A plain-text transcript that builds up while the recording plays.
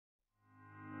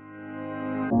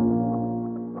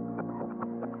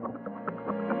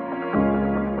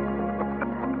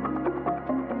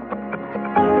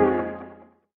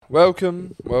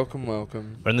Welcome. We're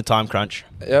in the time crunch.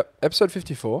 Yep, episode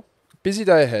 54. Busy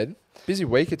day ahead. Busy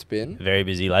week it's been. Very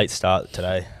busy. Late start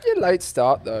today. Yeah, late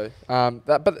start though.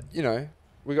 But you know,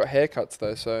 we got haircuts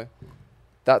though, so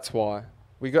that's why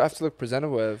we have to look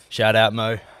presentable. Ev. Shout out,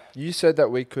 Mo. You said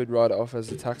that we could write it off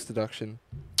as a tax deduction.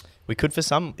 We could for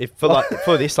some,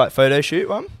 for this photo shoot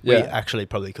one. Yeah. We actually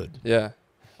probably could. Yeah,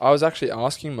 I was actually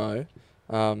asking Mo,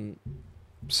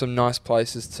 some nice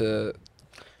places to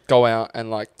go out and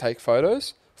like take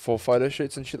photos for photo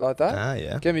shoots and shit like that. Ah,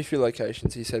 yeah. Gave me a few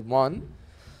locations. He said one,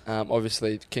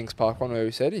 obviously the Kings Park one where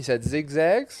we said. He said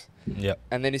Zigzags. Yep.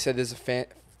 And then he said there's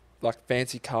a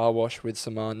fancy car wash with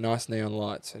some nice neon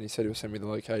lights. And he said he'll send me the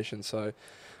location. So,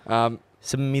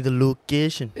 Send me the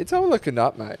location. it's all looking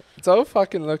up, mate. It's all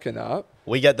fucking looking up.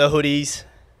 We get the hoodies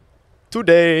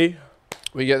today.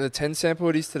 We get the 10 sample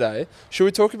hoodies today. Should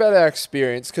we talk about our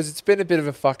experience? Because it's been a bit of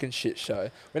a fucking shit show.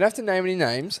 We don't have to name any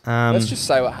names. Let's just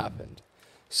say what happened.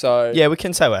 So Yeah, we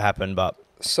can say what happened, but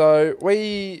So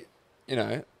we,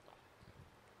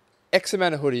 X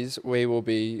amount of hoodies we will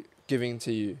be giving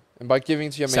to you. And by giving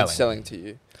to you, I mean selling to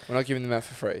you. We're not giving them out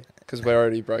for free because we're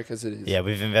already broke as it is. yeah,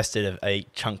 we've invested a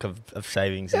chunk of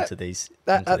savings into these.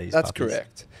 That's puppies.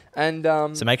 correct. And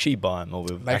So make sure you buy them, or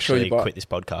we'll Make sure you actually buy- quit this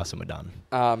podcast and we're done.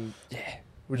 yeah,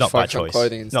 we'll Not just by focus on choice.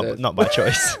 clothing instead. Not by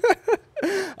choice.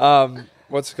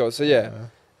 What's it called? So yeah,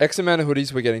 X amount of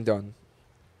hoodies we're getting done.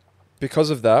 Because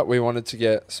of that, we wanted to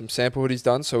get some sample hoodies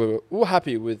done, so we were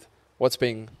happy with what's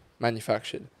being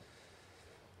manufactured.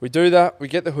 We do that, we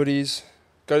get the hoodies,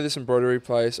 go to this embroidery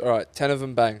place. All right, 10 of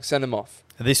them, bang, send them off.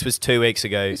 This was 2 weeks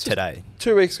ago today.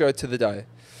 2 weeks ago to the day.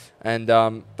 And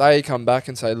they come back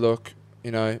and say, look,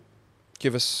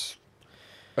 give us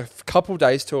a couple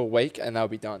days to a week and they'll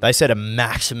be done. They said a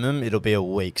maximum it'll be a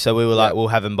week. So we were like, we'll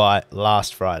have them by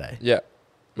last Friday. Yeah.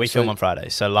 We film on Friday,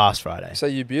 so last Friday. So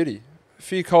you beauty. A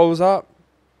few calls up,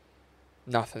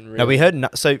 nothing really. No, we heard.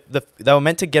 They were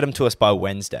meant to get them to us by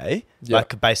Wednesday, Yeah.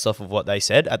 like based off of what they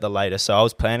said at the latest. So I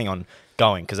was planning on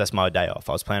going because that's my day off.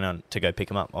 I was planning on to go pick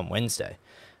them up on Wednesday,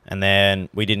 and then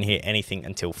we didn't hear anything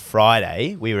until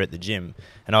Friday. We were at the gym,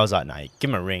 and I was like, "No,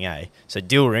 give them a ring, eh?" So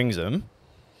Dill rings them,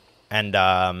 and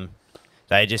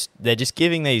they're just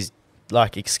giving these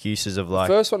like excuses of like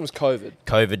First one was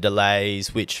COVID.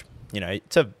 delays, which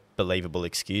it's a believable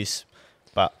excuse.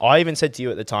 But I even said to you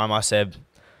at the time, I said,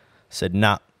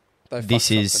 nah, I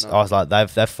was like,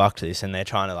 they've fucked this and they're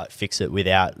trying to like fix it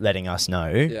without letting us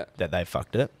know that they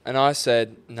fucked it. And I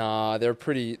said, nah, they're a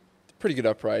pretty good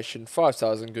operation. 5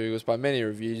 stars on Google's by many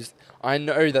reviews. I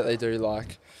know that they do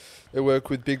they work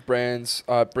with big brands,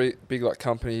 big like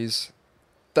companies.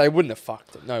 They wouldn't have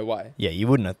fucked it. No way. Yeah, you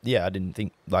wouldn't have. Yeah, I didn't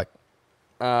think like.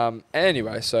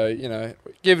 Anyway, so,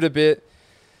 give it a bit.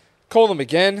 Call them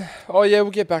again. Oh, yeah,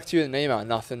 we'll get back to you in an email.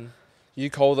 Nothing. You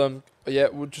call them. Yeah,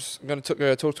 I'm going to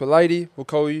go talk to a lady. We'll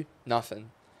call you.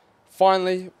 Nothing.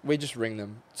 Finally, we just ring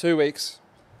them. 2 weeks.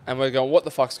 And we're going, what the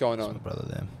fuck's going on? My brother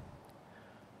there.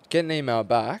 Get an email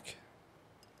back.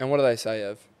 And what do they say,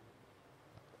 Ev?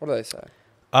 What do they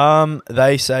say?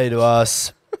 They say to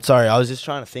us, sorry, I was just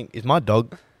trying to think, is my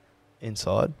dog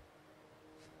inside?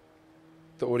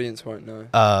 The audience won't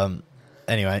know.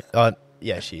 Anyway,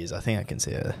 yeah, she is. I think I can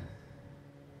see her.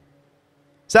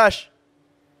 Sash!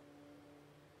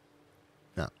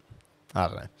 No. I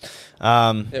don't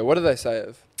know. Yeah, what do they say,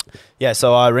 Ev? Yeah,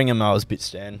 so I ring him. I was a bit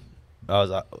stern. I was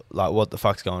like, what the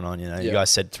fuck's going on? You guys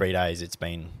said 3 days. It's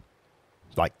been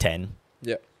like 10.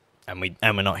 Yeah. And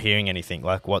we're not hearing anything.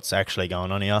 Like, what's actually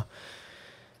going on here?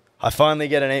 We finally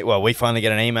get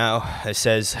an email that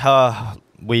says,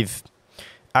 we've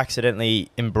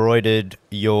accidentally embroidered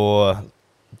your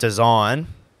design.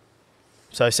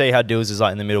 So see how Dills is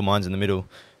like in the middle, mine's in the middle.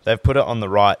 They've put it on the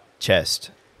right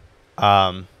chest.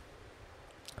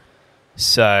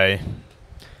 So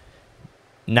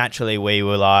naturally we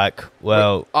were like,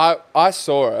 well, I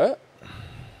saw it.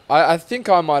 I think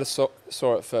I might have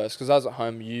saw it first because I was at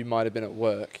home. You might have been at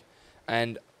work,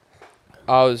 and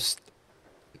I was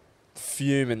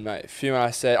fuming, mate.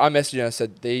 I messaged you and I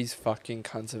said, these fucking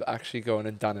cunts have actually gone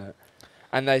and done it.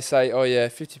 And they say, oh yeah,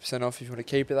 50% off if you want to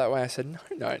keep it that way. I said,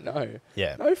 no.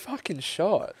 Yeah. No fucking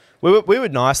shot. We were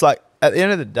nice. Like, at the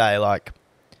end of the day, like,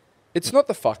 it's not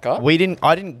the fuck up. I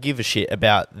didn't give a shit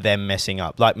about them messing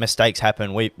up. Like, mistakes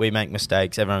happen. We make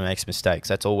mistakes. Everyone makes mistakes.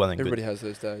 That's all well and good. Everybody has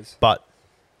those days. But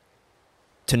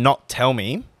to not tell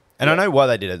me, and I know why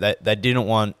they did it. They didn't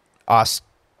want us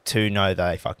to know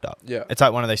they fucked up. Yeah. It's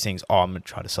like one of those things, I'm going to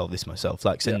try to solve this myself.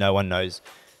 Like, so no one knows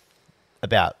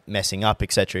about messing up,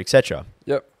 etc., etc.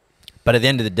 Yep. But at the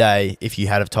end of the day, if you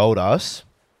had have told us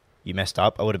you messed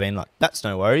up, I would have been like, that's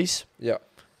no worries. Yeah.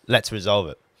 Let's resolve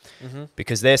it.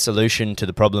 because their solution to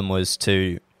the problem was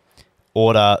to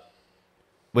order.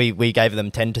 We gave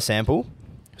them 10 to sample,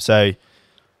 so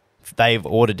they've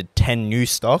ordered 10 new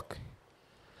stock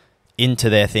into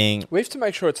their thing. We have to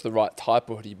make sure it's the right type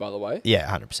of hoodie, by the way. Yeah,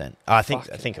 100%. I think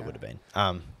it would have been.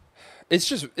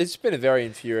 It's been a very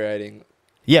infuriating.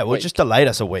 Yeah, well, week. it just delayed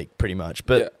us a week pretty much,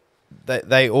 but.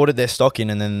 They ordered their stock in,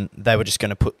 and then they were just going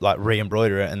to put like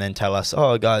re-embroider it and then tell us,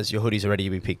 oh guys, your hoodies are ready to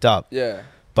be picked up. Yeah.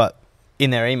 But in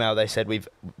their email they said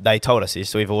they told us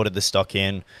this, so we've ordered the stock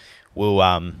in. We'll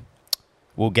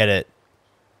get it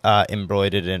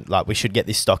embroidered, and like we should get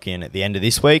this stock in at the end of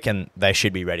this week, and they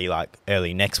should be ready like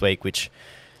early next week. Which,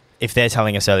 if they're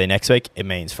telling us early next week, it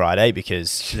means Friday,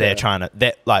 because they're trying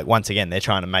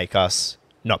to make us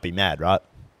not be mad, right?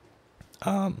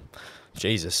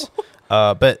 Jesus.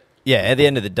 But yeah, at the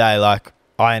end of the day, like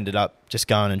I ended up just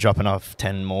going and dropping off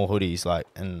 10 more hoodies, like,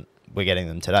 and we're getting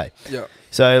them today. Yeah.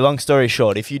 So long story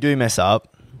short, if you do mess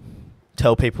up,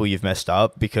 tell people you've messed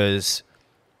up, because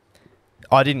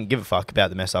I didn't give a fuck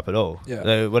about the mess up at all. Yeah.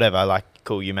 So whatever, like,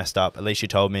 cool, you messed up. At least you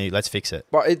told me. Let's fix it.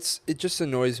 But it just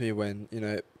annoys me when,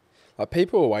 like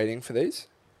people are waiting for these.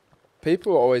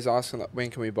 People are always asking, like,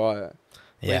 when can we buy it?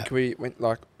 Yeah.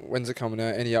 When's it coming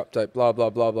out? Any update? Blah,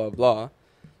 blah, blah, blah, blah.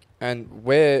 And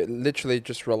we're literally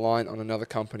just reliant on another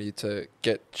company to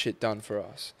get shit done for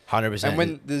us. 100%. And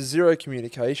when there's zero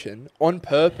communication on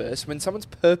purpose, when someone's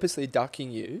purposely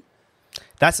ducking you,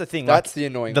 that's the thing. That's like, the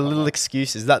annoying the part. little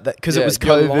excuses that because Yeah, it was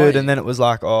you're COVID, lying. and then it was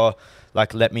like, oh,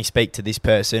 like let me speak to this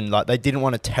person. Like they didn't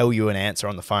want to tell you an answer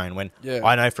on the phone when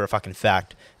I know for a fucking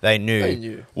fact they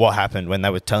knew what happened when they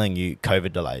were telling you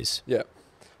COVID delays. Yeah.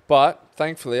 But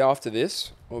thankfully after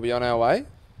this, we'll be on our way.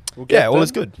 We'll get all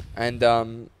is good.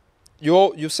 And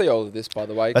you'll see all of this, by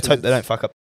the way. Let's hope they don't fuck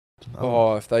up.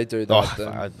 Oh, if they do that, then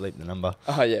I'd bleep the number.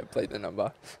 Oh yeah, bleep the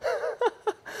number.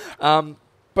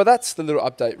 But that's the little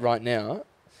update right now.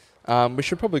 We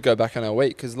should probably go back on our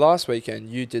week, because last weekend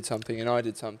you did something and I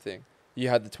did something. You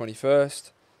had the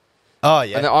 21st. Oh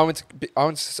yeah. And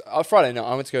then Friday night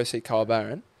I went to go see Carl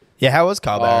Barron. Yeah, how was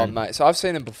Carl Barron? Oh mate, so I've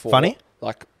seen him before. Funny?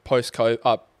 Like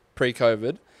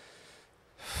pre-COVID.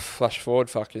 Flash forward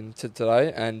fucking to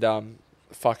today, and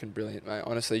fucking brilliant, mate.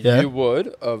 Honestly, you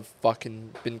would have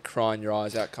fucking been crying your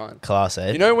eyes out, kind. Class,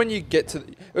 eh? You know when you get to,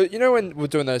 when we're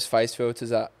doing those face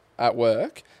filters at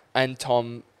work, and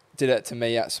Tom did it to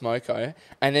me at Smoko,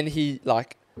 and then he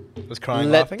like was crying,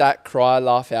 let laughing? that cry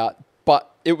laugh out,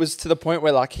 but it was to the point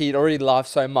where like he'd already laughed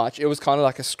so much, it was kind of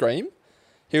like a scream.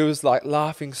 He was like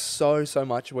laughing so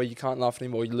much where you can't laugh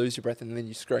anymore, you lose your breath and then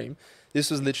you scream. This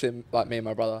was literally like me and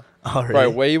my brother. Oh, really? Bro,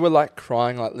 we were like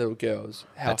crying like little girls.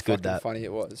 How That's good, fucking funny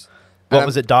it was. What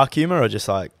was it, dark humor or just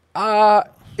like...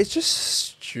 It's just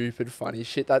stupid funny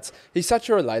shit. He's such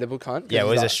a relatable cunt. Yeah,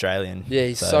 well, he's like, Australian. Yeah,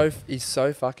 he's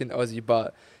so fucking Aussie,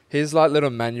 but his like little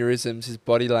mannerisms, his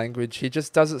body language, he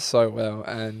just does it so well.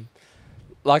 And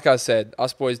like I said,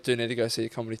 us boys do need to go see a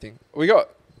comedy thing. We got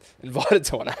invited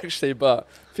to one actually, but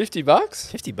 $50?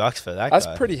 $50 for that That's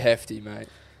guy. pretty hefty, mate.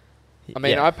 I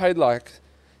mean, I paid like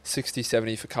 60,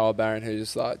 70 for Carl Barron,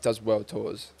 who's like does world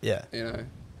tours. Yeah.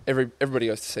 Everybody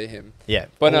goes to see him. Yeah.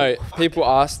 But no, people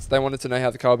asked, they wanted to know how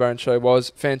the Carl Barron show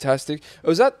was. Fantastic. It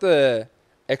was at the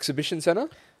exhibition centre.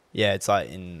 Yeah, it's like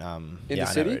in the I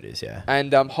city? know where it is, yeah.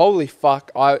 And holy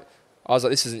fuck, I was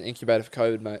like, this is an incubator for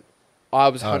COVID, mate. I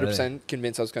was 100% really?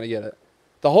 convinced I was going to get it.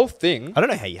 The whole thing... I don't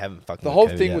know how you haven't fucking... The whole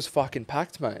COVID thing yet. was fucking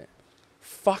packed, mate.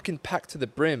 Fucking packed to the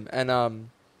brim. And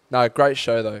no, great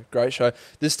show though. Great show.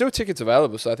 There's still tickets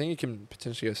available, so I think you can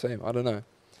potentially go see him. I don't know.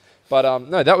 But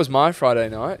no, that was my Friday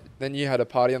night. Then you had a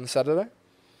party on the Saturday?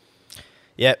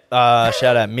 Yep.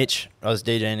 Shout out Mitch. I was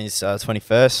DJing his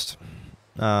 21st.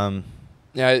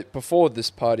 Now, before this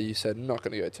party, you said, I'm not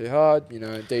going to go too hard,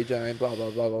 DJing, blah, blah,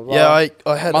 blah, blah, blah. Yeah,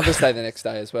 I had... Mother's Day the next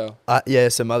day as well. Yeah,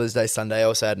 so Mother's Day Sunday. I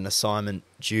also had an assignment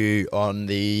due on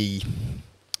the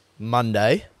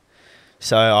Monday.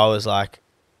 So I was like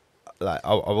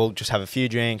I will just have a few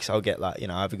drinks. I'll get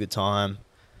have a good time.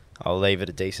 I'll leave at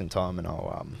a decent time, and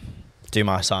I'll do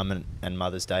my assignment and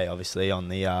Mother's Day obviously on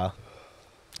the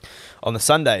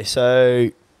Sunday. So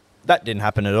that didn't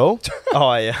happen at all.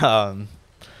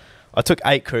 I took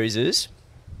 8 cruises.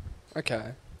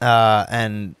 Okay.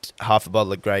 And half a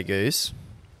bottle of Grey Goose.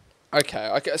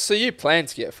 Okay. So you plan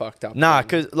to get fucked up? Nah,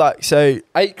 then? because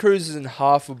 8 cruises and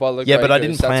half a bottle of Grey but Goose, I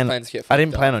didn't plan. plan to get fucked I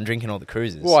didn't up. plan on drinking all the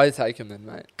cruises. Why take them then,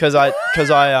 mate? Because I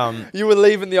You were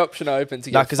leaving the option open to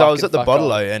get. because I was at the fuck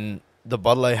Bottle-O, off. and the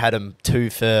Bottle-O had them 2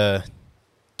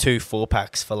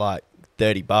 4-packs for like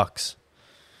 $30.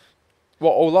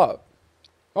 What, all up?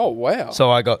 Oh wow.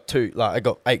 So I got 2. I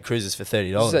got 8 cruises for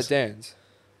 $30. This is at Dan's.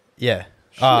 Yeah.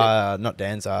 Shit. Not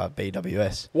Dan's,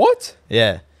 BWS. What?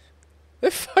 Yeah. They're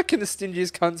fucking the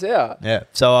stingiest cunts out. Yeah.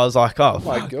 So I was like, oh, Oh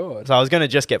my fuck. God. So I was going to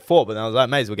just get 4, but then I was like,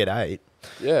 may as well get 8.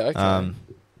 Yeah, okay.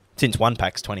 Since 1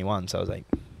 pack's 21, so I was like,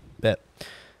 bet.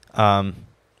 But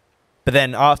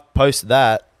then after post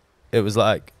that, it was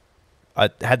like, I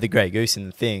had the Grey Goose in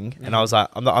the thing, and I was like,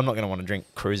 I'm not going to want to drink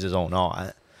cruises all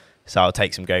night, so I'll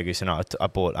take some Grey Goose, and I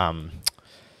bought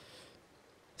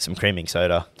some creaming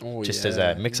soda just as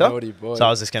a mixer. So I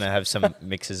was just going to have some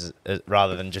mixes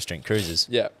rather than just drink cruises.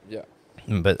 Yeah, yeah.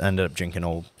 But ended up drinking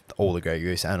all the Grey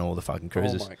Goose and all the fucking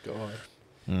cruises. Oh my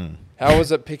God. How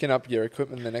was it picking up your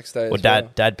equipment the next day? Well,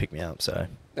 Dad picked me up, so.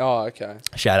 Oh, okay.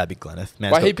 Shout out Big Glenneth.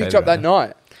 But he picked you up that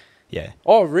night? Yeah.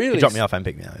 Oh, really? He dropped me off and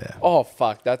picked me up, yeah. Oh,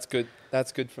 fuck. That's good.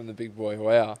 That's good from the big boy.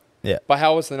 Wow. Yeah. But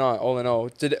how was the night, all in all?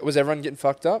 Was everyone getting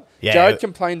fucked up? Yeah. Jared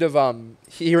complained of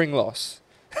hearing loss.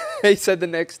 He said the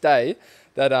next day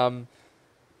that,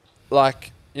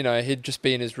 he'd just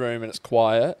be in his room and it's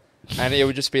quiet and it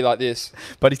would just be like this.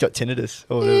 But he's got tinnitus.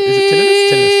 Or is it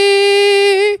tinnitus?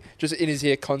 Tinnitus. Just in his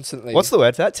ear constantly. What's the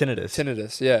word for that? Tinnitus.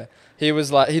 Tinnitus, yeah. He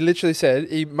was like, he literally said,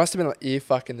 he must have been like ear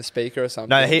fucking the speaker or something.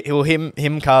 No,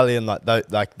 him, Carly, and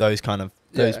those kind of,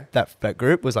 Yeah. that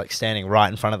group was like standing right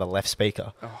in front of the left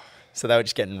speaker. Oh. So they were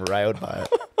just getting railed by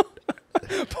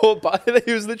it. Poor buddy,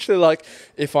 he was literally like,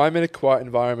 if I'm in a quiet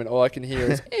environment, all I can hear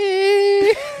is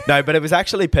No, but it was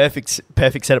actually perfect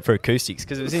setup for acoustics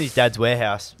because it was in his dad's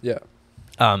warehouse. Yeah.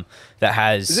 That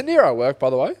has. Is it near our work, by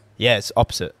the way? Yeah, it's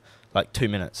opposite, like 2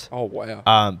 minutes. Oh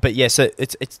wow. But yeah, so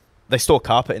it's they store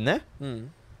carpet in there.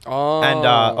 Oh. And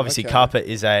obviously okay. carpet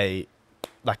is it's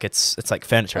like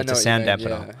furniture. I It's know a what sound you mean,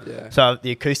 dampener. Yeah. So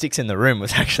the acoustics in the room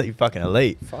was actually fucking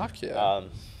elite. Fuck yeah.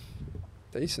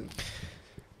 Decent.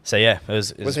 So yeah, it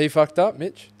was. Was he fucked up,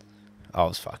 Mitch? I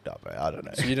was fucked up, bro. I don't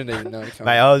know. So you didn't even know.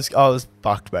 Mate, I was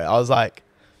fucked, bro. I was like,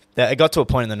 it got to a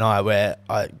point in the night where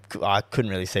I couldn't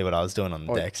really see what I was doing on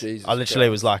the decks. Jesus I literally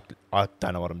Christ. was like, I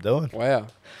don't know what I'm doing. Wow.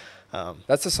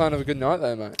 That's a sign of a good night,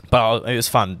 though, mate. But it was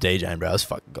fun DJing, bro.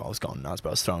 I was going nuts, bro.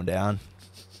 I was throwing down.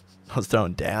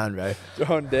 bro.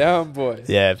 Throwing down, boy.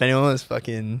 Yeah, if anyone was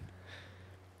fucking...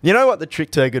 You know what the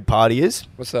trick to a good party is?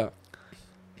 What's that?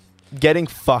 Getting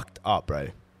fucked up, bro.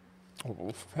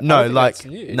 Oh, No, like, that's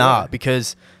new, nah, yeah.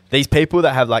 because these people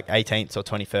that have like 18th or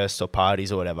 21st or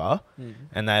parties or whatever,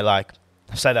 and they like,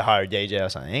 say they hire a DJ or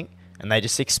something, and they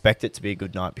just expect it to be a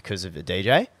good night because of the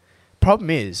DJ. Problem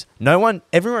is,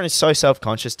 everyone is so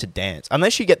self-conscious to dance.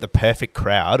 Unless you get the perfect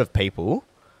crowd of people,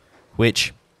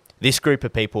 which this group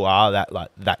of people are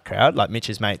that crowd. Like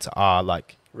Mitch's mates are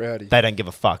like, rowdy. they don't give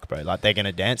a fuck, bro. Like they're going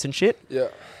to dance and shit. Yeah.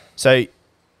 So,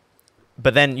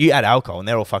 but then you add alcohol and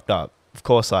they're all fucked up. Of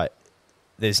course, like,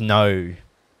 there's no,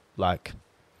 like,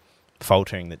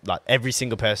 faltering. That like every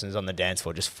single person is on the dance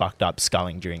floor just fucked up,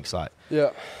 sculling drinks. Like, Yeah.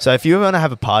 so if you want to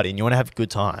have a party and you want to have a good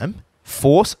time,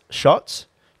 force shots,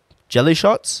 jelly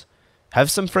shots, have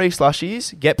some free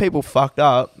slushies, get people fucked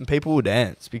up, and people will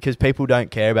dance because people don't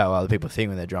care about what other people think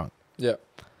when they're drunk. Yeah.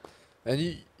 And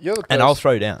you're the person, And I'll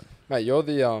throw down. mate, you're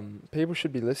the people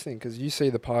should be listening because you see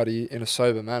the party in a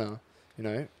sober manner, you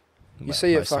know. You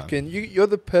see it Most time. fucking... You're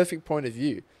the perfect point of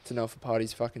view to know if a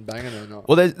party's fucking banging or not.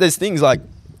 Well, there's things like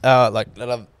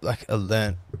that I've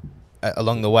learned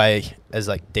along the way as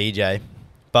like DJ,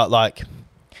 but like,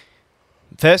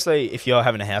 firstly, if you're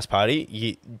having a house party,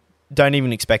 you don't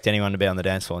even expect anyone to be on the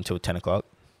dance floor until 10 o'clock.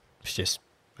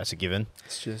 That's a given.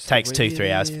 It's just Takes the way 2-3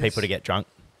 it hours for is. people to get drunk.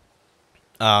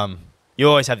 You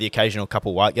always have the occasional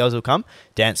couple white girls who'll come,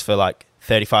 dance for like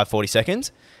 35-40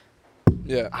 seconds,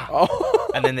 Yeah. Oh.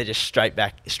 and then they're just straight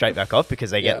back off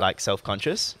because they get Yeah. like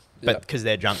self-conscious, but Yeah. because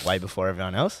they're drunk way before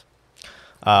everyone else.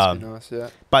 Must be nice, yeah.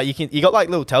 But you got like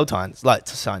little tell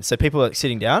signs, So people are like,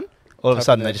 sitting down, all of a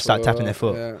sudden they just start tapping their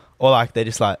foot, Yeah. or like they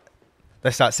start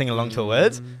singing along to the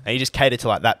words, and you just cater to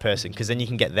like that person because then you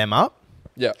can get them up,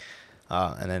 Yeah.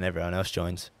 and then everyone else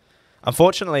joins.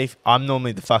 Unfortunately, I'm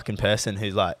normally the fucking person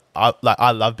who's I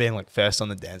love being like first on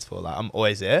the dance floor. Like I'm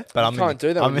always there, but You can't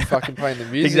do that when you're fucking playing the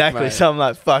music, exactly. mate. So I'm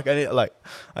like, fuck.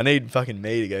 I need fucking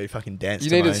me to go fucking dance You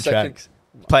to need my a own second- tracks.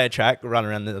 Play a track, run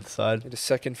around the other side. Need a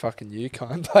second fucking you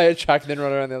can't play a track, then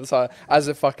run around the other side as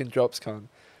it fucking drops, cunt.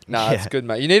 Nah, Yeah. it's good,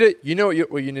 mate. You need it. You know what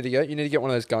you need to get? You need to get one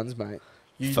of those guns, mate.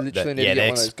 You literally need to get one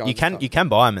of those guns. You can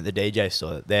buy them at the DJ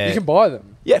store. You can buy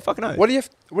them. Yeah, fucking no. What do you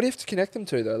have to connect them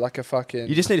to though? Like a fucking.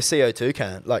 You just need a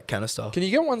CO2 canister. Can you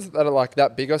get ones that are like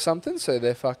that big or something? So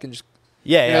they're fucking just.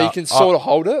 Yeah, You know, you can sort of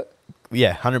hold it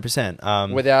Yeah,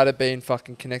 100%. without it being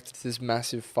fucking connected to this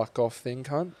massive fuck off thing,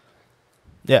 cunt.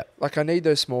 Yeah. Like I need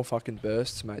those small fucking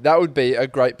bursts, mate. That would be a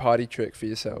great party trick for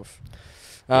yourself.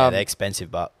 Yeah, they're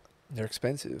expensive, but They're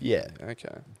expensive. Yeah.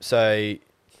 Okay. So,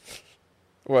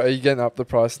 Well, are you getting up the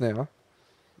price now?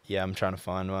 yeah, I'm trying to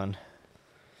find one.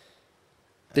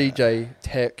 DJ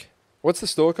Tech. What's the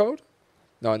store called?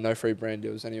 No free brand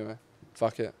deals anyway.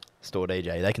 Fuck it. Store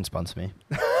DJ, they can sponsor me.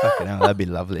 Fucking hell, that'd be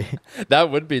lovely.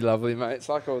 That would be lovely, mate. It's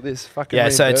like all this. Fucking Yeah,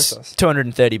 so reimburse it's us.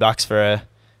 $230 for a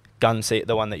gun seat,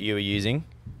 the one that you were using.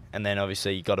 And then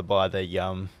obviously you got to buy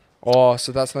the... Oh,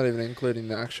 so that's not even including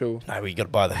the actual... No, you got to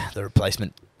buy the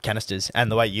replacement canisters.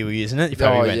 And the way you were using it, you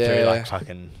probably went through like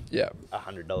fucking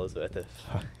 $100 worth of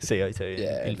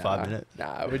CO2 in 5 minutes.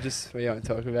 Nah, we won't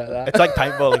talk about that. It's like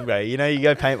paintballing, bro. You know, you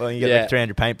go paintballing, you get like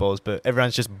 300 paintballs, but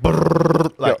everyone's just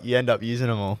you end up using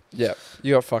them all. Yeah,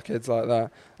 you got fuckheads like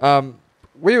that.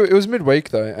 It was midweek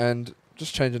though, and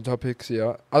just changing topics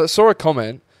here. I saw a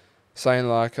comment saying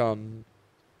like,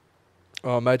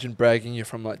 imagine bragging you're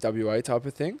from like WA type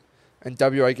of thing, and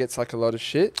WA gets like a lot of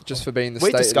shit just for being the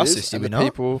state. We discussed this, did we not?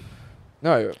 People,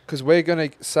 no, because we're gonna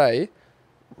say,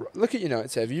 look at your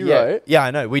notes, Ev. You wrote. Yeah,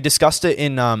 I know. We discussed it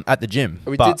in at the gym.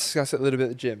 We did discuss it a little bit at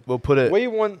the gym. We'll put it.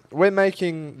 We're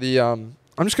making the. I'm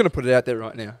just gonna put it out there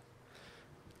right now.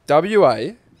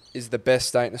 WA is the best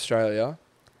state in Australia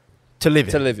to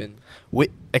live in.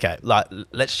 Okay, like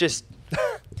let's just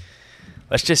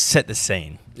set the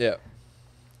scene. Yeah.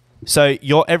 So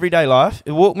your everyday life.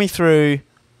 Walk me through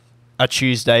a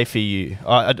Tuesday for you,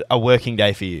 a working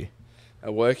day for you.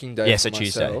 A working day. Yes, for a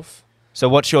Tuesday. myself. So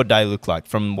what's your day look like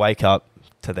from wake up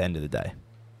to the end of the day?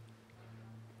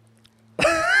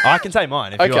 I can say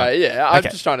mine if you want. Okay, yeah. I'm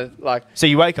just trying to like. So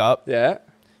you wake up. Yeah.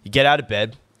 You get out of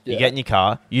bed. You get in your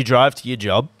car. You drive to your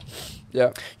job.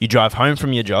 Yeah. You drive home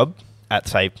from your job at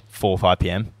say 4 or 5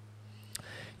 p.m.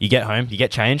 You get home. You get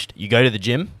changed. You go to the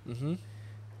gym. Mm-hmm.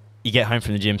 You get home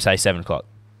from the gym, say 7 o'clock.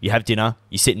 You have dinner.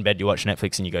 You sit in bed. You watch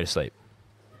Netflix, and you go to sleep.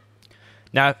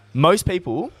 Now, most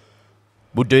people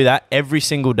will do that every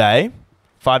single day,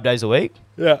 5 days a week.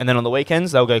 Yeah. And then on the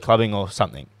weekends, they'll go clubbing or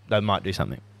something. They might do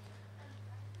something.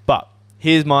 But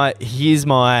here's my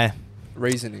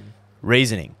reasoning.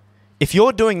 If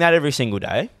you're doing that every single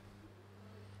day,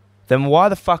 then why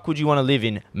the fuck would you want to live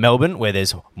in Melbourne where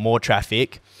there's more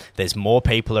traffic, there's more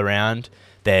people around,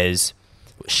 there's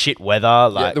shit weather?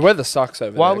 Like the weather sucks over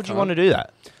there. Why would you want to do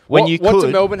that? What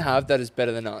do Melbourne have that is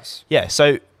better than us? Yeah,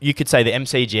 so you could say the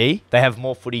MCG, they have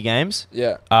more footy games.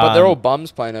 Yeah, but they're all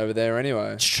bums playing over there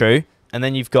anyway. It's true. And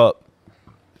then you've got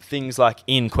things like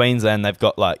in Queensland, they've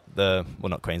got like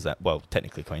not Queensland, well,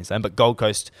 technically Queensland, but Gold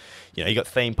Coast, you got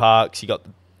theme parks, you got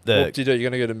what do you do?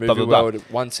 You're going to go to Movie World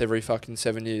once every fucking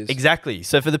 7 years. Exactly.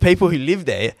 So for the people who live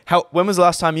there, when was the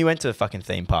last time you went to a fucking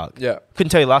theme park? Yeah. Couldn't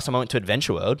tell you last time I went to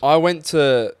Adventure World. I went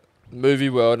to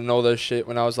Movie World and all those shit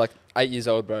when I was like 8 years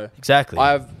old, bro. Exactly.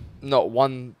 I have not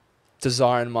one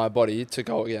desire in my body to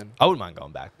go again. I wouldn't mind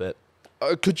going back, but...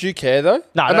 could you care though?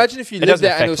 No, imagine if you lived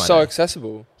there and it was so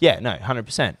accessible. Yeah, no,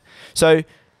 100%. So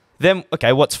then,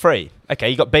 okay, what's free? Okay,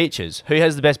 you got beaches. Who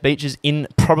has the best beaches in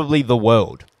probably the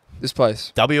world? This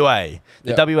place. WA.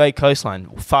 The WA coastline,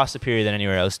 far superior than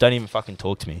anywhere else. Don't even fucking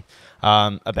talk to me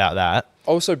about that.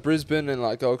 Also, Brisbane and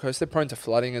like Gold Coast, they're prone to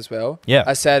flooding as well. Yeah.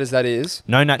 As sad as that is.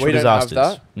 No natural disasters. Don't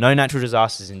have that. No natural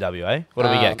disasters in WA. What do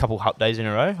we get? A couple hot days in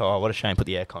a row? Oh, what a shame. Put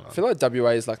the aircon on. I feel like WA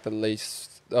is like the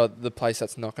least, the place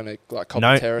that's not going to like cop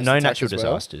terrorist no attacks natural as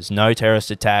well. disasters. No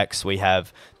terrorist attacks. We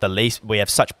have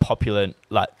such popular,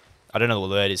 like, I don't know what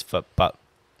the word is for, but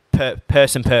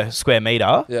person per square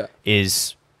meter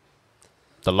is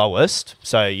the lowest.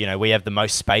 So, we have the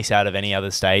most space out of any other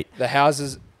state. The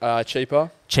houses are cheaper.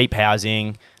 Cheap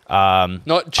housing.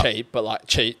 Not cheap, but like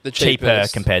cheap. The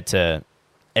cheapest. Cheaper compared to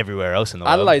everywhere else in the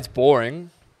world. Adelaide's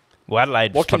boring. Well,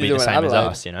 Adelaide's probably the same as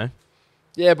us,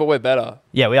 Yeah, but we're better.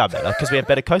 Yeah, we are better because we have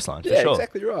better coastline, for sure. Yeah,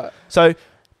 exactly right. So,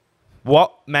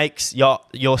 what makes your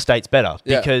states better?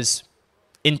 Because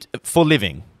for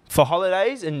living, for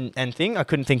holidays and thing, I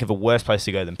couldn't think of a worse place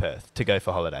to go than Perth to go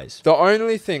for holidays. The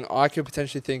only thing I could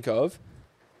potentially think of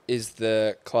is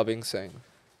the clubbing scene.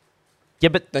 Yeah,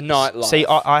 but the nightlife. See,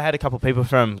 I had a couple of people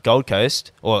from Gold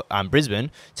Coast or Brisbane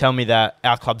tell me that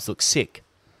our clubs look sick.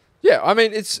 Yeah, I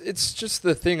mean, it's just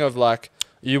the thing of like,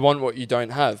 you want what you don't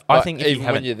have. But I think even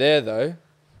when you're there, though,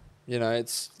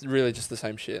 it's really just the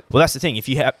same shit. Well, that's the thing.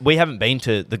 We haven't been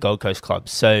to the Gold Coast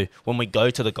clubs, so when we go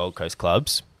to the Gold Coast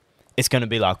clubs, it's going to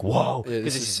be like, whoa,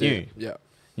 because this is new. Yeah,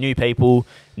 new people,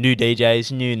 new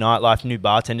DJs, new nightlife, new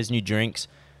bartenders, new drinks.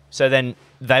 So then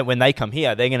when they come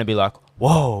here, they're going to be like,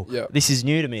 whoa, this is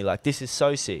new to me. Like, this is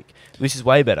so sick. This is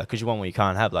way better because you want what you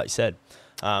can't have, like you said.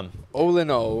 All in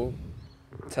all,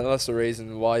 tell us the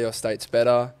reason why your state's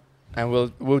better. And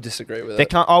we'll disagree with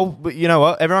it. You know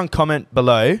what? Everyone comment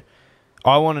below.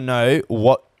 I want to know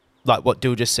what like what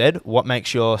Dill just said, what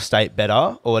makes your state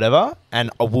better or whatever,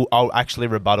 and I'll actually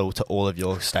rebuttal to all of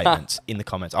your statements in the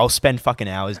comments. I'll spend fucking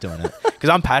hours doing it because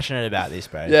I'm passionate about this,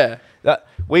 bro. Yeah.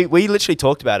 We literally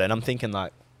talked about it, and I'm thinking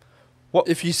like, what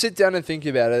If you sit down and think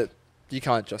about it, you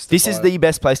can't justify this is it. the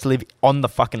best place to live on the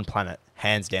fucking planet,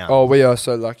 hands down. Oh, we are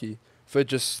so lucky for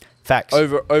just Facts.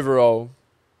 overall,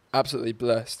 absolutely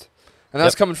blessed. And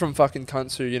that's Yep. coming from fucking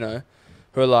cunts who,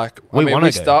 who are like, We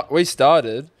wanna go. we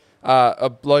started, a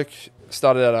bloke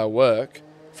started at our work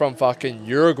from fucking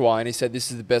Uruguay, and he said this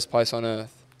is the best place on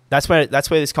earth. That's where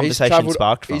this conversation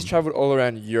sparked from. He's travelled all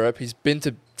around Europe. He's been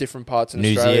to different parts in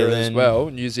New Australia as Zealand. well.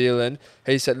 New Zealand.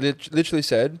 He said, literally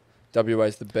said, WA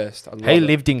is the best. I love He it.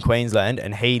 lived in Queensland,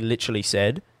 and he literally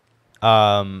said,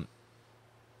 I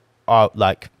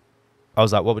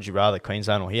was like, what would you rather,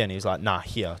 Queensland or here? And he was like, nah,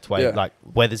 here. It's way, Yeah. like,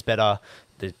 weather's better.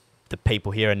 The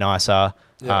people here are nicer.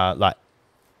 Yeah. Like,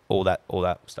 all that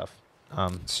stuff.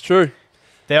 It's true.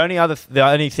 The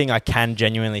only thing I can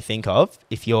genuinely think of,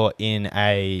 if you're in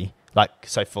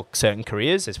so for certain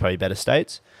careers, there's probably better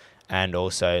states. And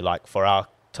also, like, for our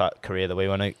type career that we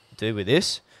want to do with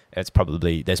this, there's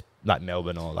like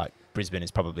Melbourne or like Brisbane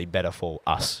is probably better for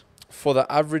us. For the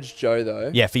average Joe,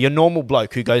 though. Yeah, for your normal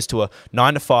bloke who goes to a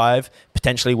 9 to 5,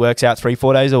 potentially works out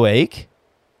 3-4 days a week.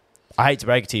 I hate to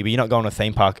break it to you, but you're not going to a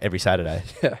theme park every Saturday.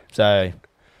 Yeah. So,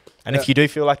 and Yeah. if you do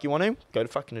feel like you want to, go to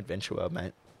fucking Adventure World,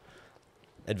 mate.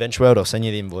 Adventure World, I'll send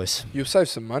you the invoice. You'll save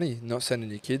some money not sending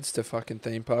your kids to fucking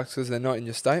theme parks because they're not in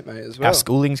your state, mate, as well. Our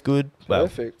schooling's good. Well,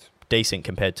 Perfect. decent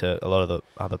compared to a lot of the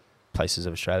other places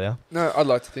of Australia. No, I'd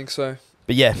like to think so.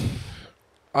 But yeah,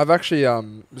 I've actually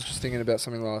was just thinking about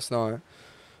something last night.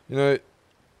 I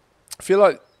feel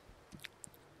like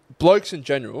blokes in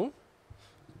general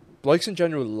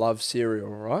love cereal,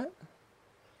 right?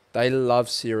 They love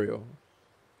cereal.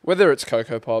 Whether it's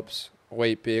Cocoa Pops,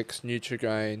 Wheat Bix,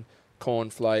 Nutri-Grain, Corn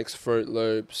Flakes, Fruit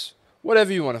Loops,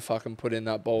 whatever you want to fucking put in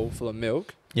that bowl full of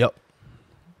milk. Yep.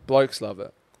 Blokes love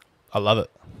it. I love it.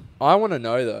 I want to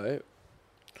know, though,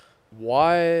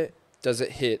 why does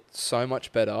it hit so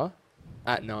much better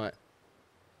at night?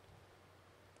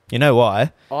 You know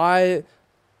why?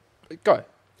 Go.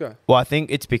 Well, I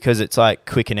think it's because it's like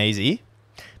quick and easy,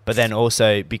 but then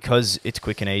also because it's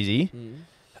quick and easy,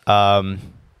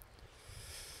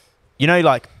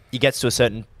 like it gets to a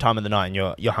certain time of the night and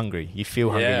you're hungry. You feel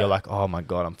hungry. Yeah. You're like, oh my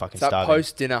God, I'm fucking It's that starving.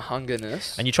 post-dinner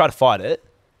hungerness. And you try to fight it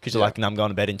because you're Yeah. like, no, I'm going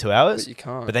to bed in 2 hours. But you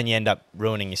can't. But then you end up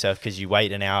ruining yourself because you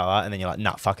wait an hour and then you're like,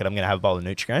 nah, fuck it, I'm going to have a bowl of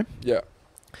Nutri-Grain. Yeah.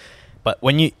 But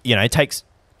when it takes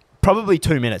probably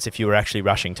 2 minutes if you were actually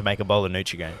rushing to make a bowl of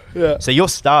Nutri-Grain. Yeah. So you're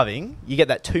starving, you get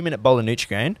that 2-minute bowl of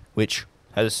Nutri-Grain, which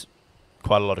has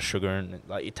quite a lot of sugar and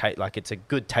like it's a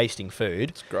good tasting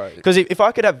food. It's great. Because if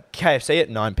I could have KFC at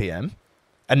 9 p.m.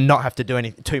 and not have to do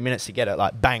anything, 2 minutes to get it,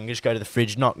 like bang, just go to the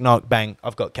fridge, knock, knock, bang,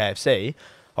 I've got KFC,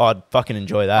 I'd fucking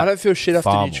enjoy that. I don't feel shit after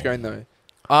far Nutri-Grain, though.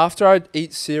 After I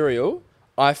eat cereal,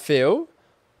 I feel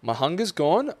my hunger's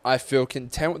gone. I feel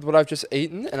content with what I've just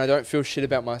eaten, and I don't feel shit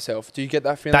about myself. Do you get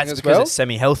that feeling That's as because well? it's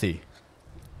semi-healthy.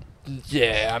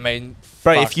 Yeah, I mean,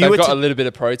 Bro, fuck, if you they've were got to- a little bit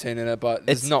of protein in it, but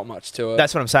there's It's- not much to it.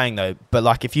 That's what I'm saying, though. But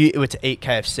like, if you were to eat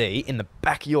KFC, in the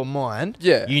back of your mind,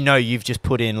 Yeah. you know you've just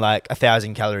put in like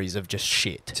 1,000 calories of just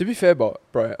shit. To be fair, bro,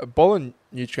 a bowl of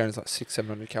Nutri-Grain is like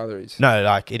 600-700 calories No,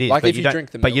 like it is. Like but if you don't, drink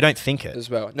the but you milk don't think it. as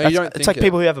well. No, That's- you don't think It's like it.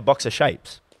 people who have a box of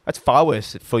shapes. That's far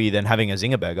worse for you than having a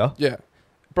Zinger burger. Yeah.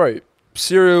 Bro,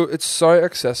 cereal, it's so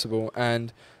accessible.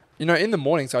 And, in the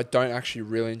mornings, I don't actually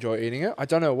really enjoy eating it. I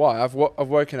don't know why. I've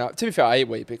woken up. To be fair, I eat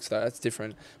Wheat Bix, though. That's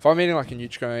different. If I'm eating like a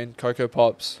Nutri-Grain, Cocoa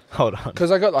Pops, Hold on. because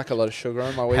I got like a lot of sugar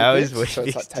on my Wheat How Bix, is Wheat so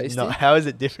it's like Bix tasty. how is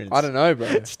it different? I don't know, bro.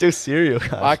 It's still cereal.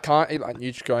 I can't eat like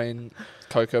Nutri-Grain,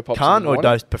 Cocoa Pops. Can't in the or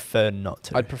morning. don't prefer not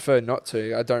to. I'd prefer not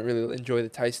to. I don't really enjoy the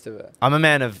taste of it. I'm a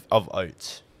man of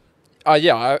oats.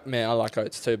 Yeah, I like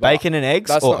oats too. But Bacon and eggs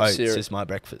that's or not oats cereal. is my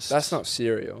breakfast. That's not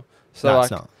cereal. So No, like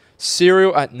it's not.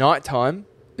 cereal at night time,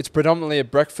 it's predominantly a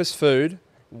breakfast food.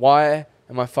 Why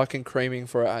am I fucking creaming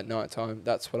for it at night time?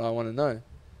 That's what I want to know.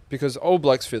 Because all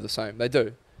blokes feel the same. They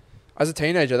do. As a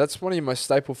teenager, that's one of your most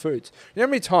staple foods. You know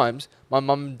how many times my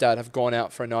mum and dad have gone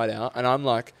out for a night out and I'm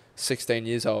like 16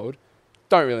 years old,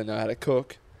 don't really know how to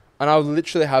cook, and I'll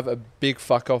literally have a big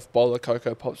fuck off bowl of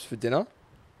Cocoa Pops for dinner?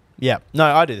 Yeah. No,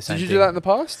 I do the same Did you thing. do that in the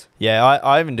past? Yeah,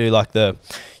 I even do like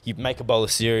you make a bowl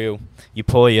of cereal, you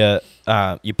pour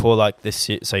like this,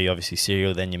 so you obviously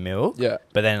cereal, then your milk. Yeah.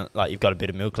 But then like you've got a bit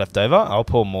of milk left over, I'll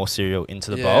pour more cereal into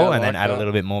the Yeah, bowl I and then like add a that.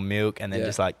 little bit more milk and then Yeah.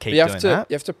 just like keep But you have doing to that.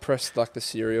 you have to press like the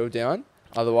cereal down,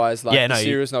 otherwise like the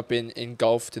cereal's not been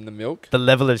engulfed in the milk. The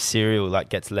level of cereal like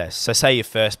gets less. So say your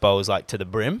first bowl is like to the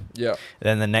brim, Yeah.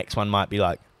 then the next one might be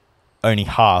like only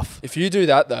half, If you do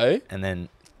that though, and then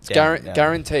it's down.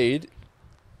 guaranteed.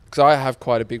 Because I have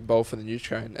quite a big bowl for the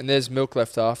Nutrigrain, and there's milk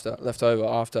left over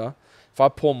after. If I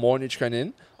pour more Nutrigrain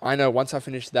in, I know once I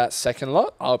finish that second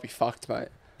lot, I'll be fucked, mate.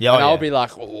 Yeah, and I'll be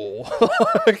like, oh.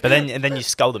 But then you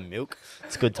scull the milk.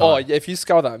 It's a good time. Oh, yeah, if you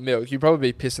scull that milk, you'd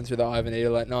probably be pissing through the Ivan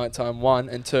Eater at night time. 1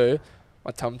 and 2,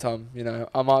 my tum-tum,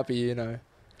 I might be,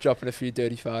 dropping a few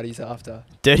dirty farties after.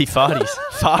 Dirty farties.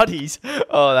 Farties.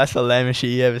 Oh, that's the lamest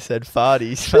shit you ever said.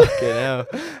 Farties. Fucking hell.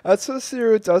 That's what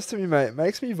cereal does to me, mate. It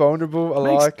makes me vulnerable.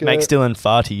 Makes Dylan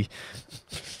farty.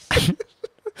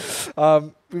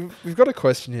 We've got a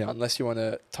question here, unless you want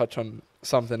to touch on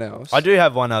something else. I do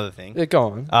have one other thing. Yeah,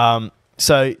 go on.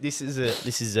 So this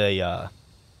is I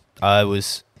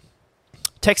was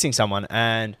texting someone,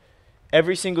 and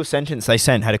every single sentence they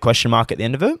sent had a question mark at the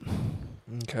end of it.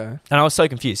 Okay. And I was so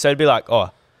confused. So it'd be like,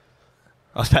 I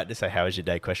was about to say, "How was your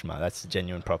day?" Question mark. That's a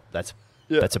genuine That's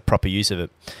a proper use of it.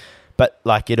 But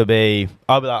like, I'll be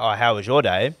like, "Oh, how was your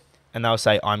day?" And they'll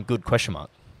say, "I'm good?" Question mark.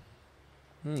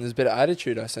 There's a bit of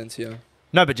attitude I sense here.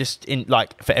 No, but just in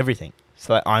like for everything.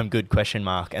 So like, I'm good? Question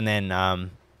mark. And then I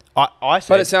said,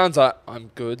 but it sounds like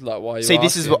I'm good. Like, why are you see,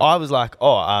 this asking? is what I was like.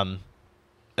 Are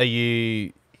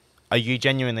you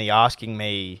genuinely asking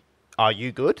me? Are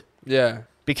you good? Yeah.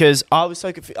 Because I was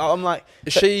so confused. I'm like,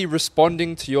 is she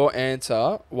responding to your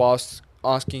answer whilst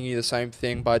asking you the same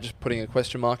thing by just putting a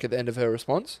question mark at the end of her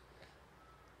response?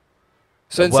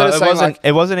 So instead of saying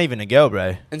it wasn't even a girl,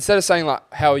 bro. Instead of saying like,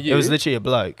 "How are you?" It was literally a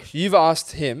bloke. You've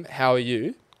asked him, "How are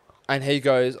you?" and he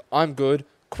goes, "I'm good."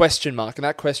 Question mark, and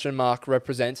that question mark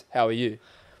represents "How are you?"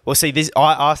 Well, see,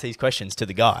 I asked these questions to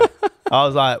the guy. I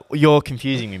was like, "You're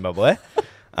confusing me, my boy."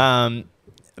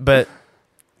 But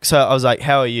so I was like,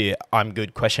 "How are you?" "I'm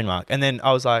good." Question mark, and then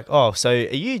I was like, "Oh, so are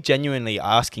you genuinely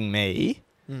asking me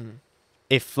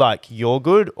if like you're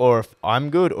good or if I'm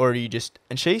good, or are you just?"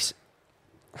 And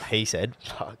he said,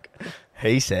 "Fuck."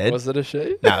 He said, "Was it a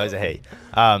she?" No, it was a he.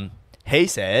 He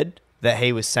said that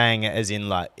he was saying it as in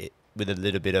like with a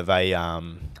little bit of a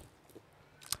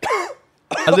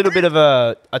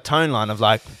tone line of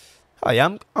like, "Oh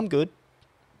yeah, I'm good,"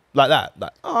 like that,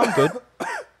 like, "Oh, I'm good."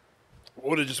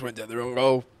 Water just went down the wrong